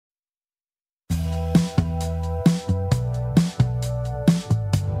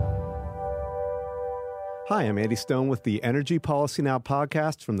Hi, I'm Andy Stone with the Energy Policy Now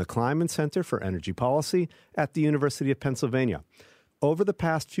podcast from the Kleinman Center for Energy Policy at the University of Pennsylvania. Over the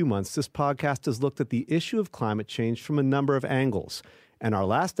past few months, this podcast has looked at the issue of climate change from a number of angles. In our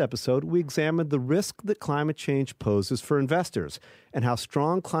last episode, we examined the risk that climate change poses for investors and how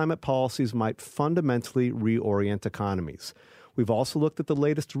strong climate policies might fundamentally reorient economies. We've also looked at the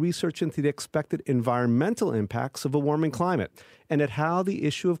latest research into the expected environmental impacts of a warming climate and at how the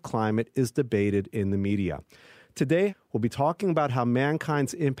issue of climate is debated in the media. Today, we'll be talking about how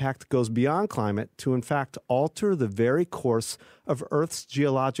mankind's impact goes beyond climate to, in fact, alter the very course of Earth's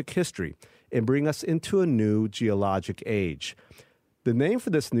geologic history and bring us into a new geologic age. The name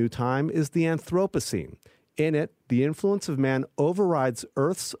for this new time is the Anthropocene. In it, the influence of man overrides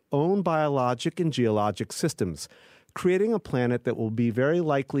Earth's own biologic and geologic systems, creating a planet that will be very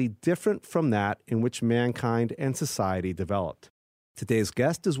likely different from that in which mankind and society developed. Today's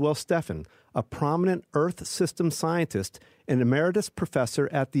guest is Will Steffen, a prominent Earth system scientist and emeritus professor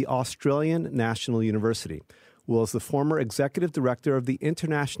at the Australian National University. Will is the former executive director of the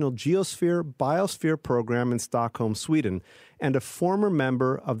International Geosphere-Biosphere Program in Stockholm, Sweden, and a former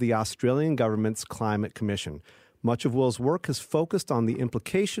member of the Australian government's Climate Commission. Much of Will's work has focused on the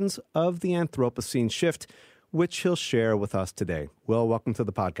implications of the Anthropocene shift, which he'll share with us today. Will, welcome to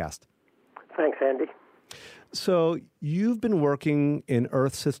the podcast. Thanks, Andy. So you've been working in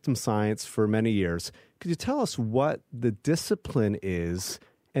Earth system science for many years. Could you tell us what the discipline is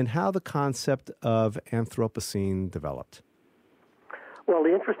and how the concept of Anthropocene developed? Well,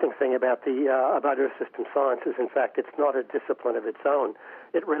 the interesting thing about Earth system science is, in fact, it's not a discipline of its own.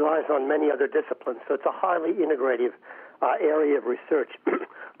 It relies on many other disciplines, so it's a highly integrative area of research,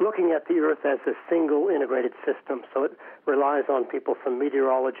 looking at the Earth as a single integrated system. So it relies on people from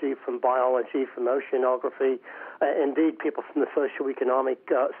meteorology, from biology, from oceanography, indeed people from the socioeconomic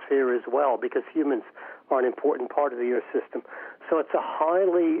sphere as well, because humans are an important part of the Earth system. So it's a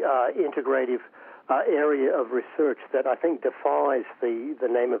highly integrative area of research that I think defies the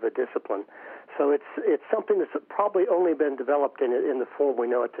name of a discipline. So it's something that's probably only been developed in the form we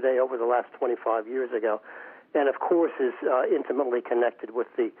know it today over the last 25 years ago, and of course is intimately connected with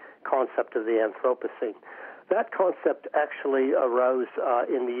the concept of the Anthropocene. That concept actually arose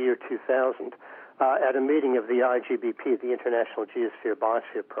in the year 2000 at a meeting of the IGBP, the International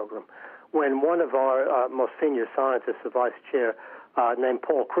Geosphere-Biosphere Program, when one of our most senior scientists, the vice chair, named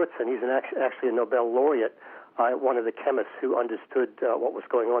Paul Crutzen, he's actually a Nobel laureate, one of the chemists who understood what was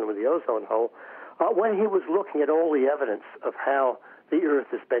going on with the ozone hole, when he was looking at all the evidence of how the Earth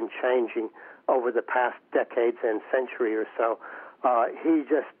has been changing over the past decades and century or so, he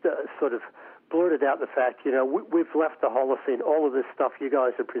just sort of blurted out the fact, we've left the Holocene, all of this stuff you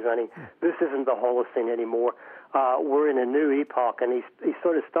guys are presenting, this isn't the Holocene anymore. We're in a new epoch, and he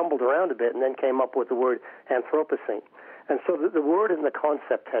sort of stumbled around a bit and then came up with the word Anthropocene. And so the word and the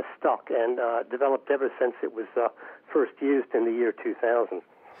concept has stuck and developed ever since it was first used in the year 2000.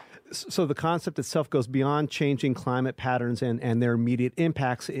 So the concept itself goes beyond changing climate patterns and their immediate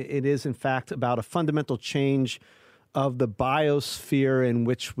impacts. It is, in fact, about a fundamental change of the biosphere in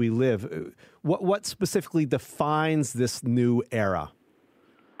which we live. What specifically defines this new era?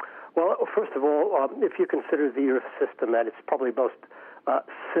 Well, first of all, if you consider the Earth system at its probably most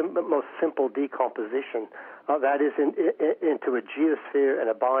simple decomposition, that is into a geosphere and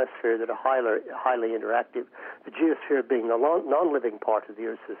a biosphere that are highly interactive. The geosphere being the non-living part of the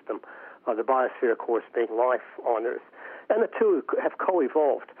Earth system, the biosphere, of course, being life on Earth. And the two have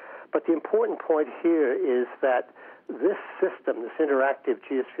co-evolved. But the important point here is that this system, this interactive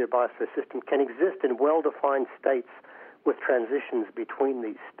geosphere-biosphere system, can exist in well-defined states with transitions between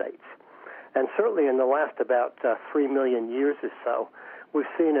these states. And certainly in the last about 3 million years or so, we've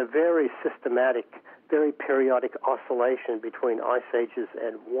seen a very systematic, very periodic oscillation between ice ages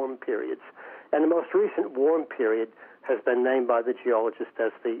and warm periods. And the most recent warm period has been named by the geologist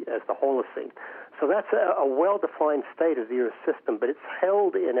as the Holocene. So that's a well-defined state of the Earth system, but it's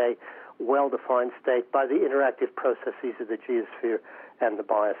held in a well-defined state by the interactive processes of the geosphere and the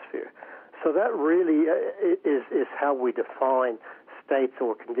biosphere. So that really is how we define states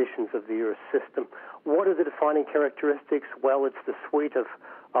or conditions of the Earth system. What are the defining characteristics? Well, it's the suite of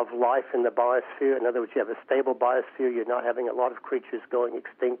life in the biosphere. In other words, you have a stable biosphere. You're not having a lot of creatures going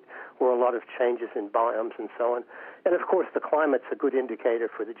extinct or a lot of changes in biomes and so on. And, of course, the climate's a good indicator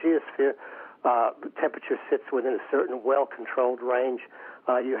for the geosphere. Temperature sits within a certain well-controlled range.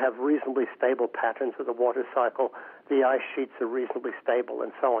 You have reasonably stable patterns of the water cycle. The ice sheets are reasonably stable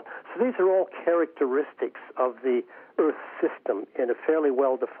and so on. So these are all characteristics of the Earth system in a fairly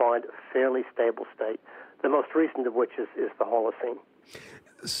well-defined, fairly stable state, the most recent of which is the Holocene.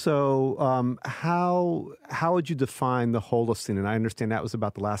 So how would you define the Holocene? And I understand that was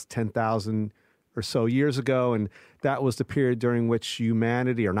about the last 10,000 or so years ago, and that was the period during which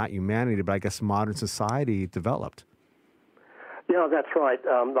humanity, or not humanity, but I guess modern society developed. Yeah, that's right.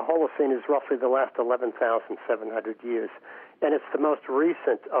 The Holocene is roughly the last 11,700 years, and it's the most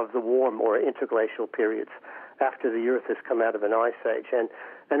recent of the warm or interglacial periods after the Earth has come out of an ice age.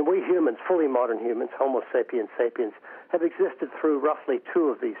 And we humans, fully modern humans, Homo sapiens sapiens, have existed through roughly two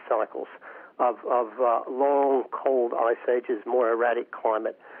of these cycles of long, cold ice ages, more erratic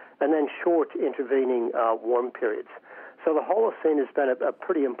climate, and then short intervening warm periods. So the Holocene has been a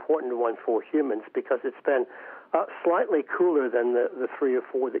pretty important one for humans because it's been slightly cooler than the 3 or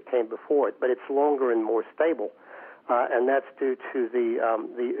 4 that came before it, but it's longer and more stable, and that's due to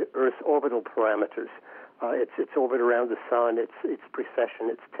the Earth's orbital parameters. Its orbit around the sun, its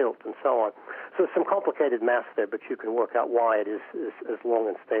precession, its tilt, and so on. So some complicated math there, but you can work out why it is as long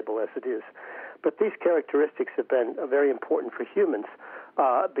and stable as it is. But these characteristics have been very important for humans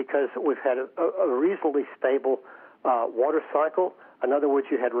because we've had a reasonably stable water cycle. In other words,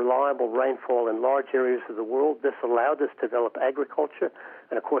 you had reliable rainfall in large areas of the world. This allowed us to develop agriculture.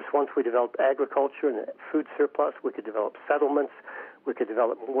 And, of course, once we developed agriculture and food surplus, we could develop settlements, we could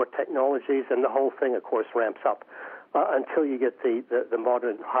develop more technologies, and the whole thing, of course, ramps up until you get the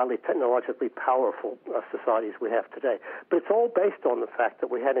modern, highly technologically powerful societies we have today. But it's all based on the fact that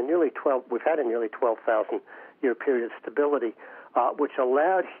we've had a nearly 12,000 year period of stability, which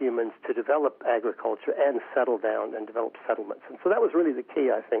allowed humans to develop agriculture and settle down and develop settlements. And so that was really the key,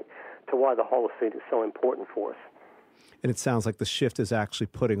 I think, to why the Holocene is so important for us. And it sounds like the shift is actually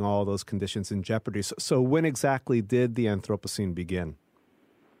putting all those conditions in jeopardy. So when exactly did the Anthropocene begin?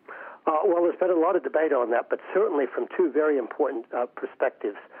 Well, there's been a lot of debate on that, but certainly from two very important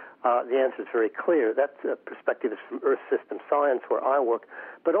perspectives, the answer is very clear. That perspective is from Earth system science, where I work,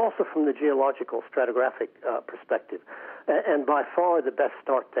 but also from the geological stratigraphic perspective. And by far the best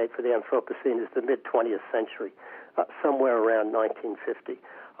start date for the Anthropocene is the mid-20th century, somewhere around 1950.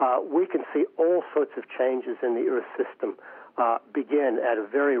 We can see all sorts of changes in the Earth system begin at a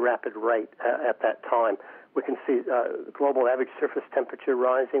very rapid rate at that time. We can see global average surface temperature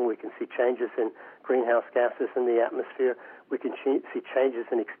rising. We can see changes in greenhouse gases in the atmosphere. We can see changes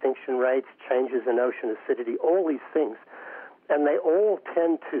in extinction rates, changes in ocean acidity, all these things. And they all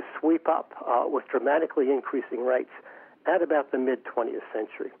tend to sweep up with dramatically increasing rates at about the mid-20th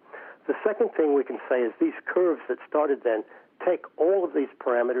century. The second thing we can say is these curves that started then take all of these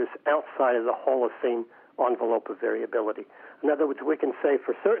parameters outside of the Holocene envelope of variability. In other words, we can say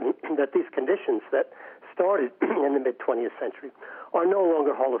for certain that these conditions that started in the mid-20th century are no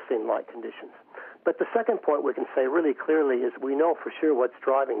longer Holocene-like conditions. But the second point we can say really clearly is we know for sure what's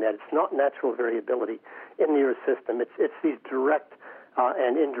driving that. It's not natural variability in the Earth system. It's these direct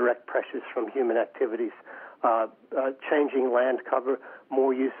and indirect pressures from human activities, changing land cover,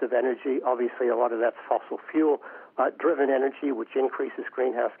 more use of energy. Obviously, a lot of that's fossil fuel. Driven energy, which increases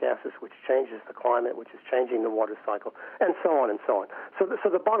greenhouse gases, which changes the climate, which is changing the water cycle, and so on and so on. So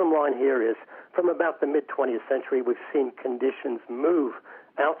the bottom line here is, from about the mid-20th century, we've seen conditions move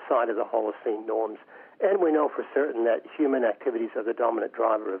outside of the Holocene norms, and we know for certain that human activities are the dominant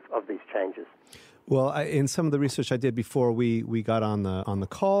driver of these changes. Well, in some of the research I did before we got on the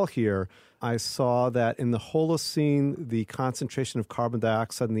call here, I saw that in the Holocene, the concentration of carbon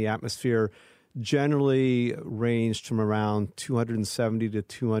dioxide in the atmosphere generally ranged from around 270 to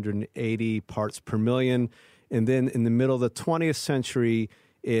 280 parts per million. And then in the middle of the 20th century,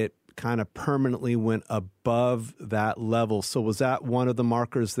 it kind of permanently went above that level. So was that one of the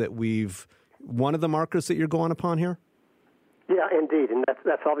markers that you're going upon here? Yeah, indeed. And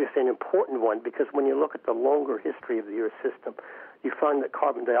that's obviously an important one, because when you look at the longer history of the Earth system, you find that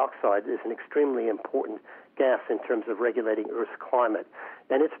carbon dioxide is an extremely important gas in terms of regulating Earth's climate.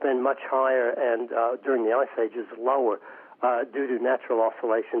 And it's been much higher and during the ice ages lower due to natural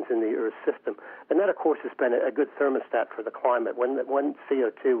oscillations in the Earth system. And that, of course, has been a good thermostat for the climate. When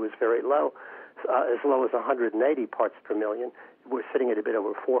CO2 was very low, as low as 180 parts per million, we're sitting at a bit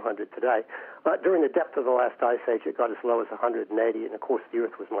over 400 today. During the depth of the last ice age, it got as low as 180, and of course the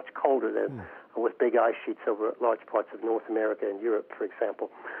Earth was much colder then, with big ice sheets over large parts of North America and Europe, for example.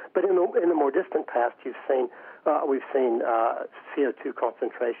 But in the more distant past, we've seen CO2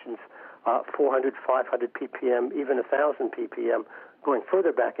 concentrations 400, 500 ppm, even 1,000 ppm, going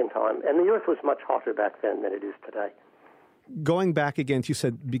further back in time, and the Earth was much hotter back then than it is today. Going back again, you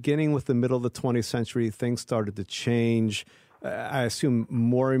said beginning with the middle of the 20th century, things started to change. I assume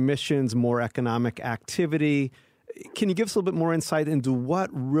more emissions, more economic activity. Can you give us a little bit more insight into what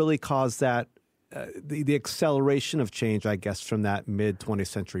really caused that the acceleration of change, I guess, from that mid-20th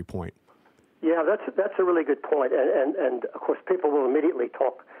century point? Yeah, that's a really good point. And of course, people will immediately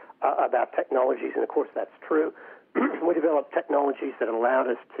talk about technologies, and of course that's true. We developed technologies that allowed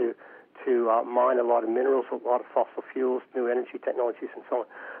us to mine a lot of minerals, a lot of fossil fuels, new energy technologies, and so on.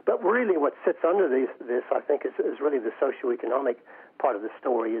 But really what sits under this, I think, is really the socioeconomic part of the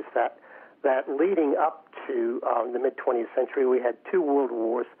story, is that leading up to the mid-20th century, we had 2 world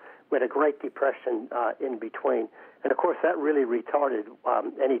wars, we had a Great Depression in between, and of course that really retarded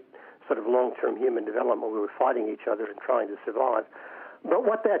any sort of long-term human development. We were fighting each other and trying to survive. But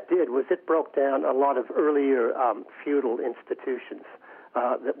what that did was it broke down a lot of earlier feudal institutions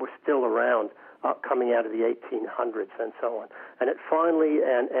that were still around coming out of the 1800s and so on. And it finally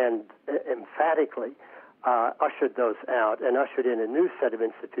and emphatically ushered those out and ushered in a new set of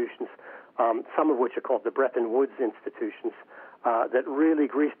institutions, some of which are called the Bretton Woods institutions, that really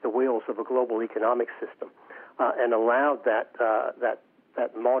greased the wheels of a global economic system and allowed that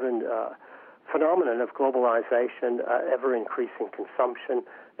modern phenomenon of globalization, ever-increasing consumption,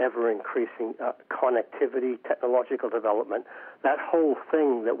 ever-increasing connectivity, technological development, that whole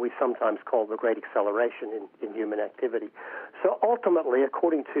thing that we sometimes call the Great Acceleration in human activity. So ultimately,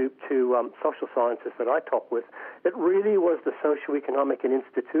 according to social scientists that I talk with, it really was the socioeconomic and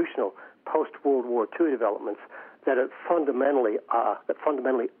institutional post-World War II developments that fundamentally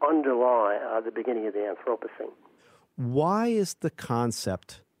underlie the beginning of the Anthropocene. Why is the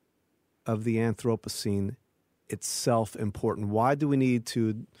concept of the Anthropocene itself important? Why do we need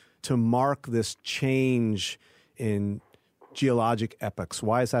to mark this change in geologic epochs?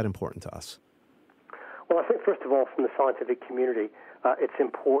 Why is that important to us? Well, I think, first of all, from the scientific community, it's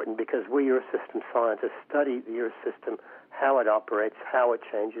important because we Earth system scientists study the Earth system, how it operates, how it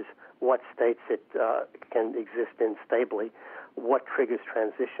changes, what states it can exist in stably, what triggers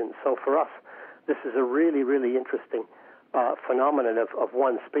transition. So for us, this is a really, really interesting phenomenon of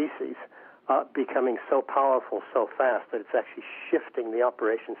one species becoming so powerful so fast that it's actually shifting the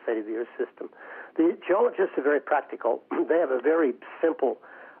operation state of the Earth system. The geologists are very practical. They have a very simple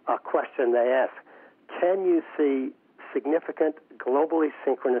question they ask. Can you see significant globally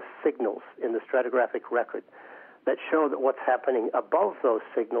synchronous signals in the stratigraphic record that show that what's happening above those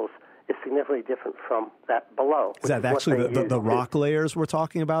signals is significantly different from that below? Is that actually the rock layers we're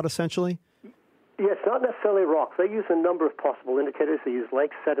talking about, essentially? Yes, not necessarily rock. They use a number of possible indicators. They use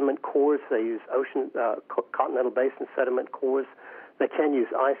lake sediment cores. They use ocean, continental basin sediment cores. They can use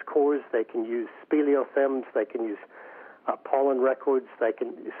ice cores. They can use speleothems. They can use pollen records.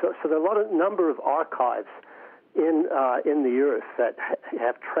 So there are a number of archives in the Earth that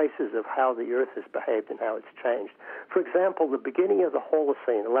have traces of how the Earth has behaved and how it's changed. For example, the beginning of the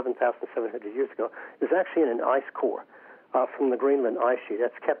Holocene, 11,700 years ago, is actually in an ice core from the Greenland ice sheet.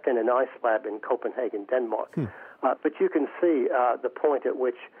 That's kept in an ice lab in Copenhagen, Denmark. But you can see the point at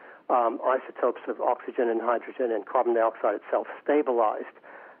which isotopes of oxygen and hydrogen and carbon dioxide itself stabilized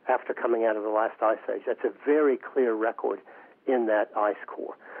after coming out of the last ice age. That's a very clear record in that ice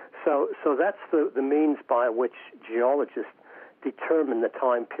core. So that's the means by which geologists determine the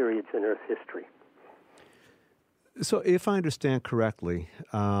time periods in Earth history. So if I understand correctly,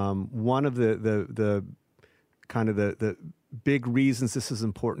 one of the kind of the big reasons this is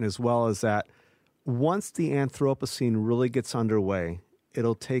important as well is that once the Anthropocene really gets underway,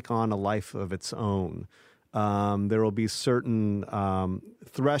 it'll take on a life of its own. There will be certain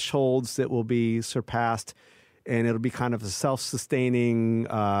thresholds that will be surpassed, and it'll be kind of a self-sustaining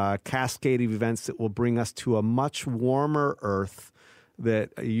cascade of events that will bring us to a much warmer Earth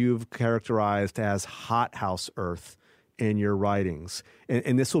that you've characterized as hothouse Earth in your writings.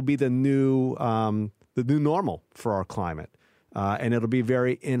 And this will be the new normal for our climate. And it'll be a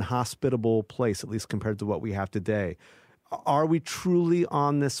very inhospitable place, at least compared to what we have today. Are we truly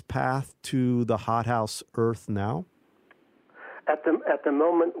on this path to the hothouse Earth now? At the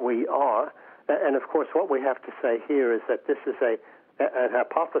moment we are. And of course, what we have to say here is that this is an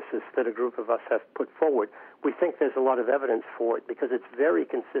hypothesis that a group of us have put forward. We think there's a lot of evidence for it because it's very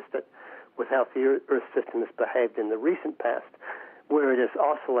consistent with how the Earth system has behaved in the recent past, where it has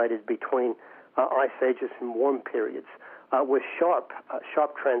oscillated between ice ages and warm periods with sharp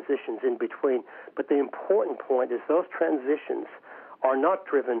transitions in between. But the important point is those transitions are not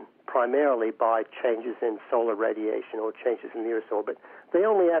driven primarily by changes in solar radiation or changes in the Earth's orbit. They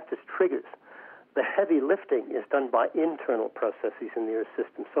only act as triggers. The heavy lifting is done by internal processes in the Earth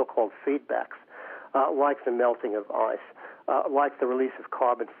system, so-called feedbacks, like the melting of ice, like the release of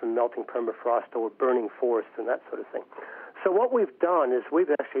carbon from melting permafrost or burning forests and that sort of thing. So what we've done is we've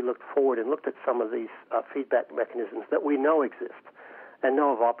actually looked forward and looked at some of these feedback mechanisms that we know exist. and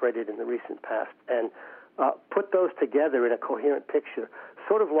know have operated in the recent past. And put those together in a coherent picture,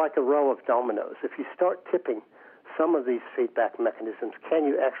 sort of like a row of dominoes. If you start tipping some of these feedback mechanisms, can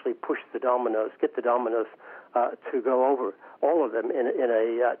you actually push the dominoes, get the dominoes to go over, all of them, in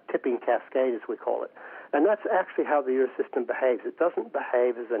a tipping cascade, as we call it? And that's actually how the Earth system behaves. It doesn't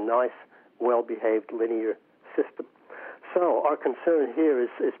behave as a nice, well-behaved linear system. So our concern here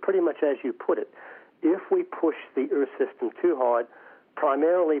is pretty much as you put it. If we push the Earth system too hard,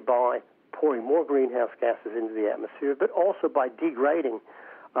 primarily by pouring more greenhouse gases into the atmosphere, but also by degrading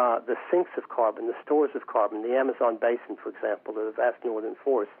the sinks of carbon, the stores of carbon, the Amazon basin, for example, or the vast northern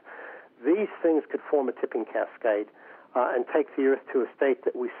forests, these things could form a tipping cascade and take the Earth to a state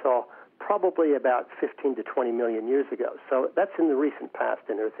that we saw probably about 15 to 20 million years ago. So that's in the recent past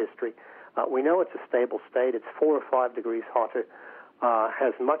in Earth history. We know it's a stable state. It's 4 or 5 degrees hotter,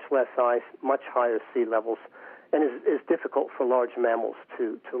 has much less ice, much higher sea levels, and is difficult for large mammals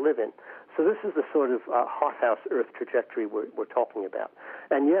to live in. So this is the sort of hothouse Earth trajectory we're talking about.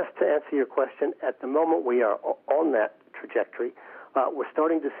 And yes, to answer your question, at the moment we are on that trajectory. We're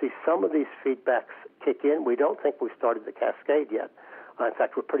starting to see some of these feedbacks kick in. We don't think we've started the cascade yet. In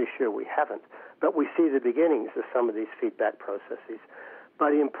fact, we're pretty sure we haven't. But we see the beginnings of some of these feedback processes.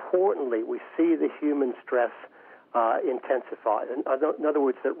 But importantly, we see the human stress intensified. In other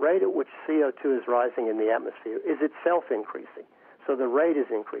words, the rate at which CO2 is rising in the atmosphere is itself increasing. So the rate is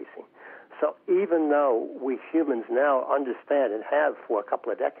increasing. So even though we humans now understand and have for a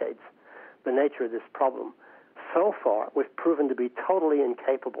couple of decades the nature of this problem, so far we've proven to be totally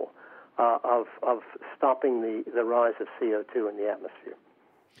incapable of stopping the rise of CO2 in the atmosphere.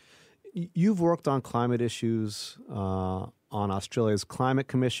 You've worked on climate issues on Australia's Climate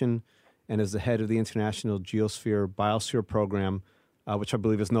Commission and as the head of the International Geosphere Biosphere Program, which I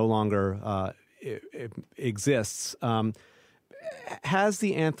believe is no longer exists. Has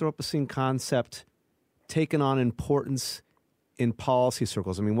the Anthropocene concept taken on importance in policy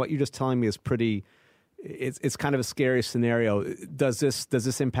circles? I mean, what you're just telling me is pretty. It's kind of a scary scenario. Does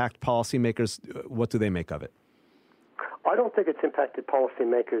this impact policymakers? What do they make of it? I don't think it's impacted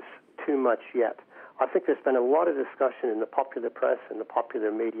policymakers too much yet. I think there's been a lot of discussion in the popular press and the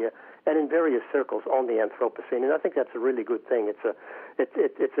popular media and in various circles on the Anthropocene, and I think that's a really good thing. It's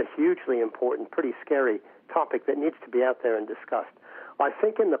a hugely important, pretty scary topic that needs to be out there and discussed. I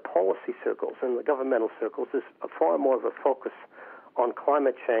think in the policy circles and the governmental circles, there's far more of a focus on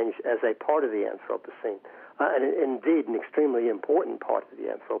climate change as a part of the Anthropocene, and indeed an extremely important part of the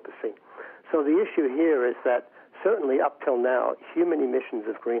Anthropocene. So the issue here is that certainly up till now, human emissions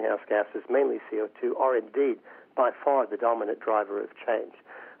of greenhouse gases, mainly CO2, are indeed by far the dominant driver of change.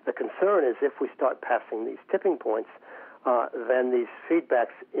 The concern is if we start passing these tipping points, then these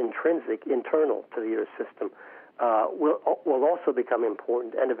feedbacks internal to the Earth system will also become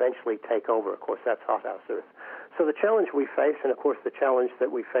important and eventually take over. Of course, that's hothouse Earth. So the challenge we face, and of course the challenge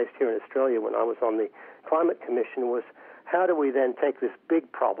that we faced here in Australia when I was on the Climate Commission, was how do we then take this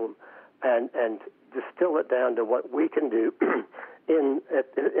big problem and distill it down to what we can do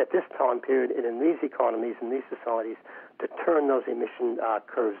at this time period and in these economies and these societies to turn those emission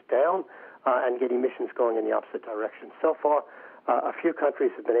curves down and get emissions going in the opposite direction. So far, a few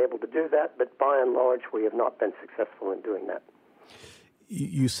countries have been able to do that, but by and large, we have not been successful in doing that.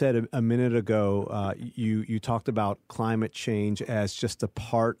 You said a minute ago, you talked about climate change as just a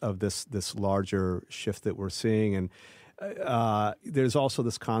part of this larger shift that we're seeing, and there's also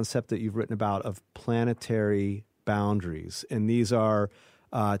this concept that you've written about of planetary boundaries, and these are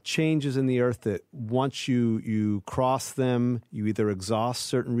changes in the Earth that once you cross them, you either exhaust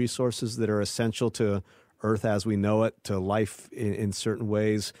certain resources that are essential to Earth as we know it, to life in certain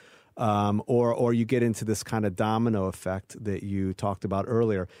ways, or you get into this kind of domino effect that you talked about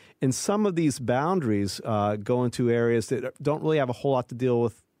earlier. And some of these boundaries go into areas that don't really have a whole lot to deal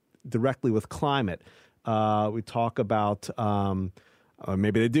with directly with climate. We talk about, or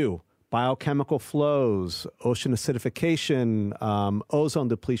maybe they do, biochemical flows, ocean acidification, ozone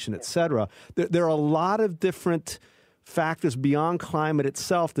depletion, et cetera. There are a lot of different factors beyond climate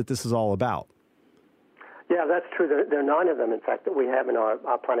itself that this is all about. Yeah, that's true. There are 9 of them, in fact, that we have in our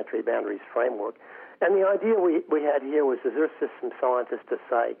planetary boundaries framework. And the idea we had here was, as Earth system scientists, to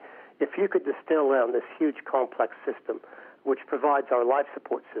say, if you could distill down this huge complex system, which provides our life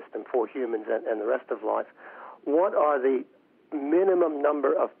support system for humans and the rest of life, what are the minimum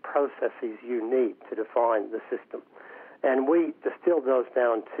number of processes you need to define the system? And we distilled those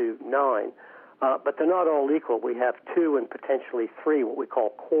down to 9, but they're not all equal. We have 2 and potentially 3 what we call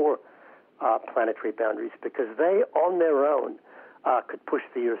core planetary boundaries, because they, on their own, could push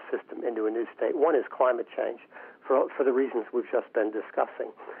the Earth system into a new state. One is climate change. for the reasons we've just been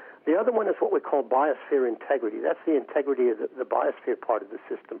discussing. The other one is what we call biosphere integrity. That's the integrity of the biosphere part of the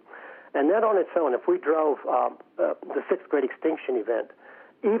system. And that on its own, if we drove the sixth great extinction event,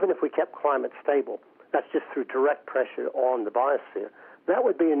 even if we kept climate stable, that's just through direct pressure on the biosphere, that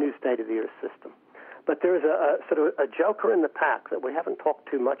would be a new state of the Earth system. But there's a sort of a joker in the pack that we haven't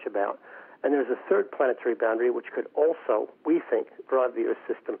talked too much about, and there's a third planetary boundary which could also, we think, drive the Earth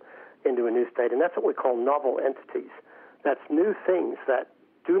system into a new state, and that's what we call novel entities. That's new things that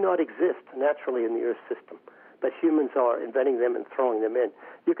do not exist naturally in the Earth system, but humans are inventing them and throwing them in.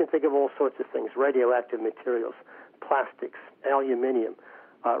 You can think of all sorts of things: radioactive materials, plastics, aluminium,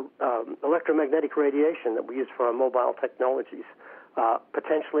 electromagnetic radiation that we use for our mobile technologies,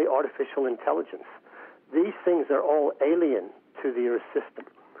 potentially artificial intelligence. These things are all alien to the Earth system,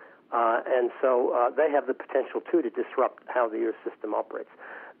 and so they have the potential, too, to disrupt how the Earth system operates.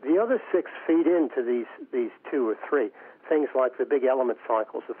 The other six feed into these two or three, things like the big element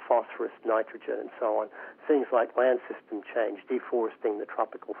cycles of phosphorus, nitrogen, and so on, things like land system change, deforesting the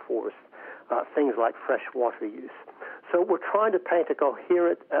tropical forests, things like fresh water use. So we're trying to paint a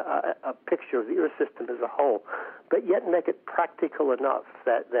coherent a picture of the Earth system as a whole, but yet make it practical enough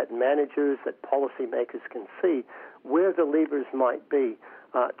that managers, that policymakers can see where the levers might be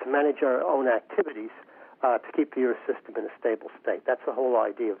to manage our own activities to keep the Earth system in a stable state. That's the whole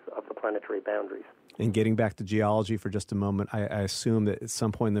idea of the planetary boundaries. And getting back to geology for just a moment, I assume that at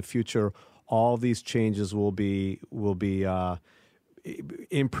some point in the future, all these changes will be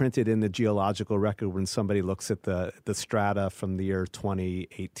imprinted in the geological record when somebody looks at the strata from the year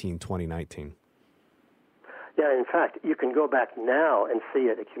 2018, 2019. Yeah, in fact, you can go back now and see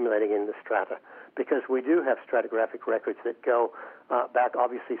it accumulating in the strata, because we do have stratigraphic records that go back,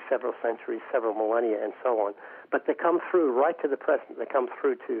 obviously, several centuries, several millennia, and so on. But they come through right to the present. They come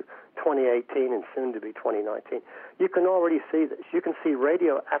through to 2018 and soon to be 2019. You can already see this. You can see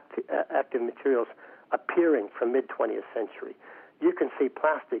radioactive materials appearing from mid-20th century. You can see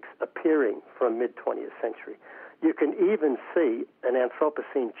plastics appearing from mid-20th century. You can even see an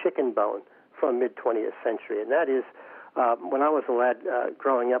Anthropocene chicken bone from mid-20th century, and that is when I was a lad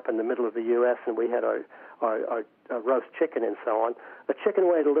growing up in the middle of the U.S. and we had our roast chicken and so on, a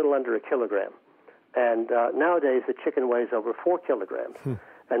chicken weighed a little under a kilogram. And nowadays, a chicken weighs over 4 kilograms.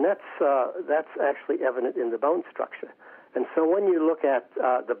 And that's actually evident in the bone structure. And so when you look at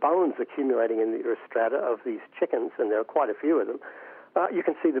the bones accumulating in the Earth strata of these chickens, and there are quite a few of them, you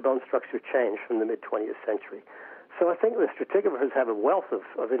can see the bone structure change from the mid-20th century. So I think the stratigraphers have a wealth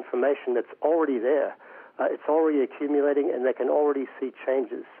of information that's already there. It's already accumulating, and they can already see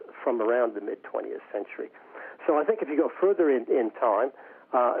changes from around the mid-20th century. So I think if you go further in time,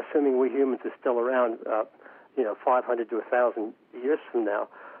 assuming we humans are still around, 500 to 1,000 years from now,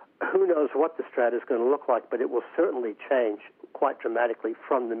 who knows what the strata is going to look like, but it will certainly change quite dramatically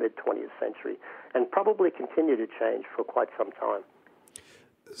from the mid-20th century and probably continue to change for quite some time.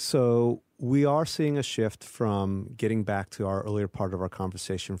 So we are seeing a shift from getting back to our earlier part of our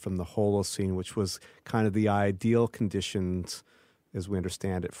conversation from the Holocene, which was kind of the ideal conditions, as we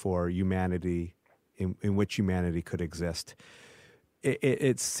understand it, for humanity, in which humanity could exist.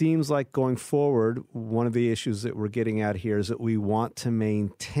 It seems like going forward, one of the issues that we're getting at here is that we want to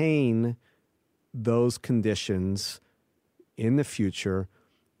maintain those conditions in the future,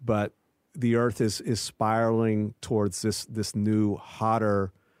 but the Earth is spiraling towards this new,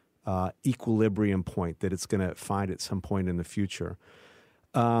 hotter equilibrium point that it's going to find at some point in the future.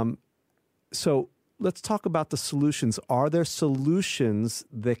 So let's talk about the solutions. Are there solutions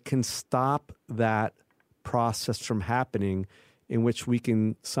that can stop that process from happening, in which we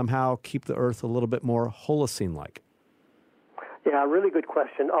can somehow keep the Earth a little bit more Holocene-like? Yeah, really good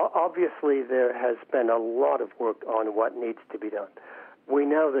question. Obviously, there has been a lot of work on what needs to be done. We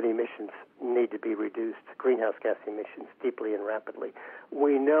know that emissions need to be reduced, greenhouse gas emissions, deeply and rapidly.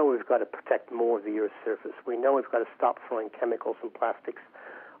 We know we've got to protect more of the Earth's surface. We know we've got to stop throwing chemicals and plastics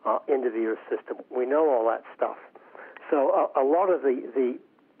into the Earth system. We know all that stuff. So a lot of the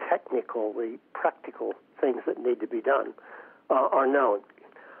technical, the practical things that need to be done are known.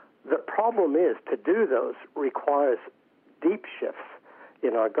 The problem is, to do those requires deep shifts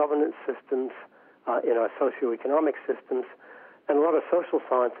in our governance systems, in our socioeconomic systems, and a lot of social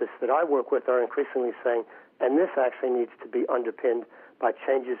scientists that I work with are increasingly saying, and this actually needs to be underpinned by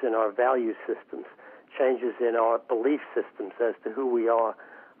changes in our value systems, changes in our belief systems as to who we are,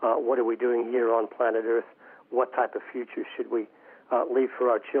 what are we doing here on planet Earth, what type of future should we leave for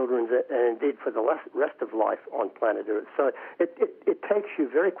our children, and indeed for the rest of life on planet Earth. So it takes you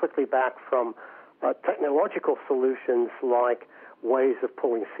very quickly back from technological solutions like ways of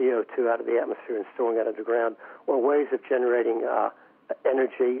pulling CO2 out of the atmosphere and storing it underground, or ways of generating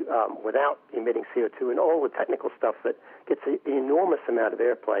energy without emitting CO2, and all the technical stuff that gets an enormous amount of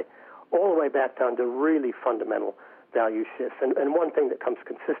airplay, all the way back down to really fundamental value shifts. And one thing that comes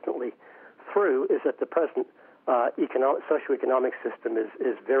consistently through is that the present socioeconomic system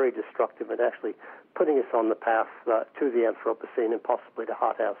is very destructive and actually putting us on the path to the Anthropocene and possibly to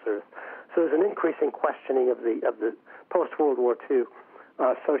hothouse Earth. So there's an increasing questioning of the post-World War II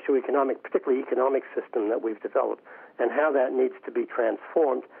socioeconomic, particularly economic system that we've developed, and how that needs to be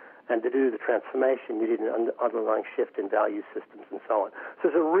transformed. And to do the transformation, you need an underlying shift in value systems and so on. So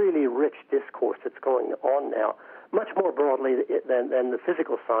there's a really rich discourse that's going on now, much more broadly than the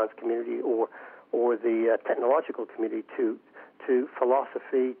physical science community or the technological community, to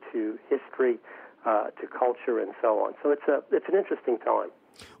philosophy, to history, to culture, and so on. So it's an interesting time.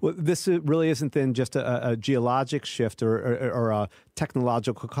 Well, this really isn't then just a geologic shift or a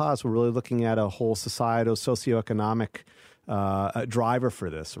technological cause. We're really looking at a whole societal, socioeconomic driver for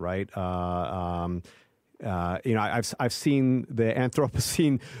this, right? I've seen the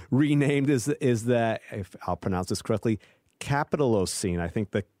Anthropocene renamed is the, if I'll pronounce this correctly, Capitalocene. I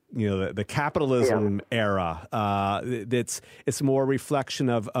think the capitalism era. It's more a reflection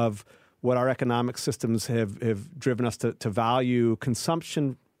of what our economic systems have driven us to value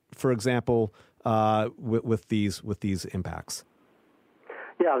consumption, for example, with these impacts.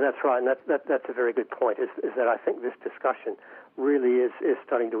 Yeah, that's right, and that's a very good point. Is that I think this discussion really is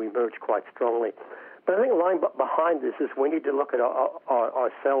starting to emerge quite strongly. But I think lying behind this is we need to look at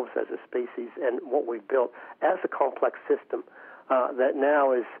ourselves as a species and what we've built as a complex system that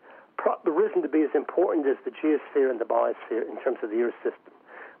now is risen to be as important as the geosphere and the biosphere in terms of the Earth system.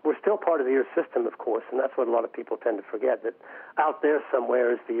 We're still part of the Earth system, of course, and that's what a lot of people tend to forget, that out there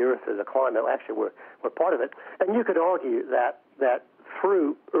somewhere is the Earth or the climate. Actually, we're part of it. And you could argue that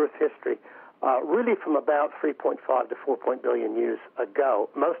through Earth history, really from about 3.5 to 4 billion years ago,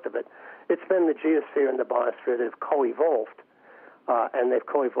 most of it, it's been the geosphere and the biosphere that have co-evolved, and they've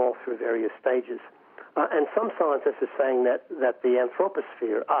co-evolved through various stages. And some scientists are saying that the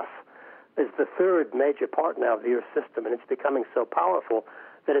anthroposphere, us, is the third major part now of the Earth system, and it's becoming so powerful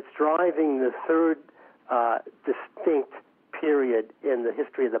that it's driving the third distinct period in the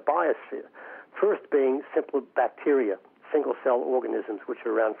history of the biosphere. First being simple bacteria, single-cell organisms, which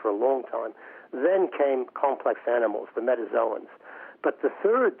are around for a long time. Then came complex animals, the metazoans. But the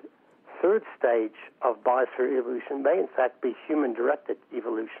third stage of biosphere evolution may in fact be human-directed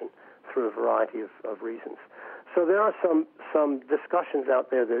evolution through a variety of reasons. So there are some discussions out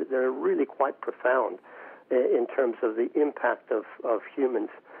there that are really quite profound in terms of the impact of humans,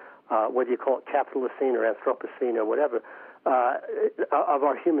 whether you call it Capitalocene or Anthropocene or whatever, of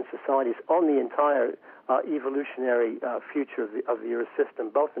our human societies on the entire evolutionary future of the Earth system,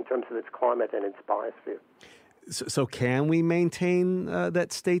 both in terms of its climate and its biosphere. So can we maintain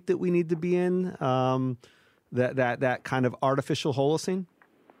that state that we need to be in, that kind of artificial Holocene?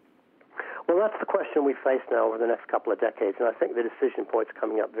 Well, that's the question we face now over the next couple of decades, and I think the decision point's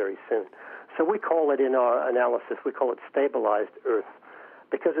coming up very soon. So we call it in our analysis, we call it stabilized Earth,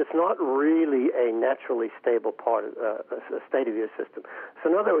 because it's not really a naturally stable part of a state of the Earth system.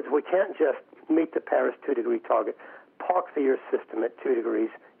 So in other words, we can't just meet the Paris 2-degree target, park the Earth system at 2 degrees,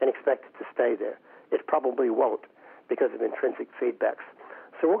 and expect it to stay there. It probably won't because of intrinsic feedbacks.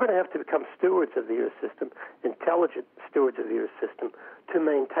 So we're going to have to become stewards of the Earth system, intelligent stewards of the Earth system, to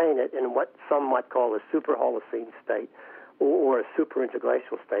maintain it in what some might call a super Holocene state or a super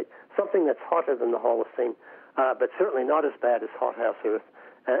interglacial state, something that's hotter than the Holocene, but certainly not as bad as hothouse Earth,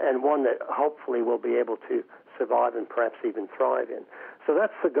 and one that hopefully will be able to survive and perhaps even thrive in. So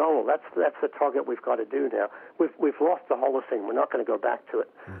that's the goal. That's the target we've got to do now. We've lost the Holocene. We're not going to go back to it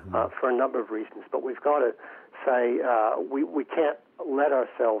for a number of reasons, but we've got to say we can't let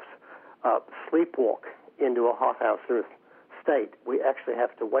ourselves sleepwalk into a hothouse Earth state. We actually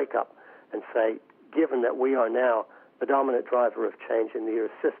have to wake up and say, given that we are now the dominant driver of change in the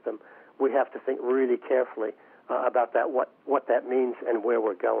Earth system, we have to think really carefully about that, what that means and where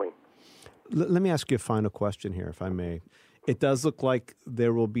we're going. Let me ask you a final question here, if I may. It does look like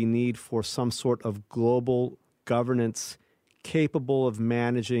there will be need for some sort of global governance capable of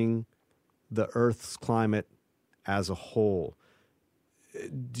managing the Earth's climate as a whole.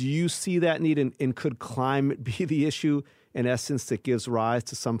 Do you see that need, and could climate be the issue, in essence, that gives rise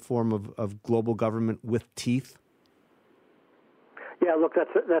to some form of global government with teeth? Yeah, look, that's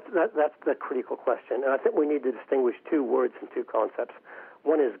the critical question. And I think we need to distinguish two words and two concepts.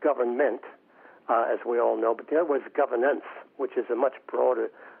 One is government, as we all know, but the other one is governance, which is a much broader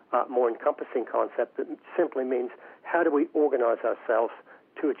more encompassing concept that simply means how do we organize ourselves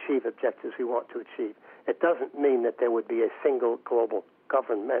to achieve objectives we want to achieve. It doesn't mean that there would be a single global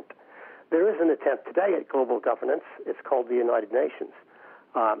government. There is an attempt today at global governance. It's called the United Nations,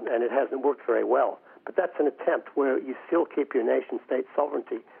 and it hasn't worked very well. But that's an attempt where you still keep your nation-state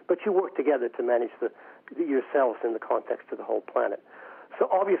sovereignty, but you work together to manage yourselves in the context of the whole planet. So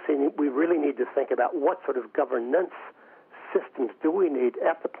obviously we really need to think about what sort of governance systems do we need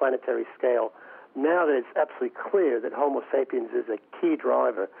at the planetary scale now that it's absolutely clear that Homo sapiens is a key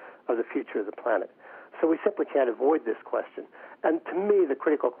driver of the future of the planet. So we simply can't avoid this question. And to me, the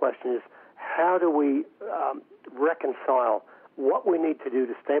critical question is how do we reconcile what we need to do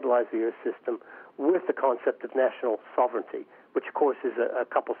to stabilize the Earth system with the concept of national sovereignty, which, of course, is a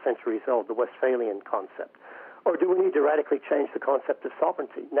couple centuries old, the Westphalian concept. Or do we need to radically change the concept of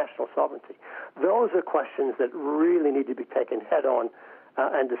sovereignty, national sovereignty? Those are questions that really need to be taken head-on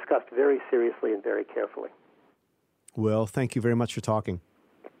and discussed very seriously and very carefully. Will, thank you very much for talking.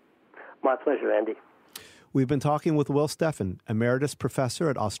 My pleasure, Andy. We've been talking with Will Steffen, Emeritus Professor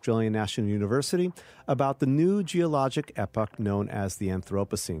at Australian National University, about the new geologic epoch known as the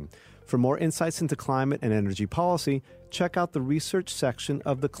Anthropocene. For more insights into climate and energy policy, check out the research section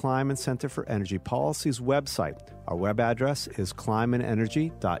of the Kleinman Center for Energy Policy's website. Our web address is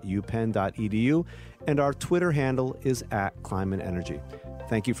kleinmanenergy.upenn.edu, and our Twitter handle is @KleinmanEnergy.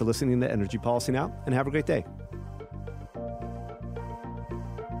 Thank you for listening to Energy Policy Now, and have a great day.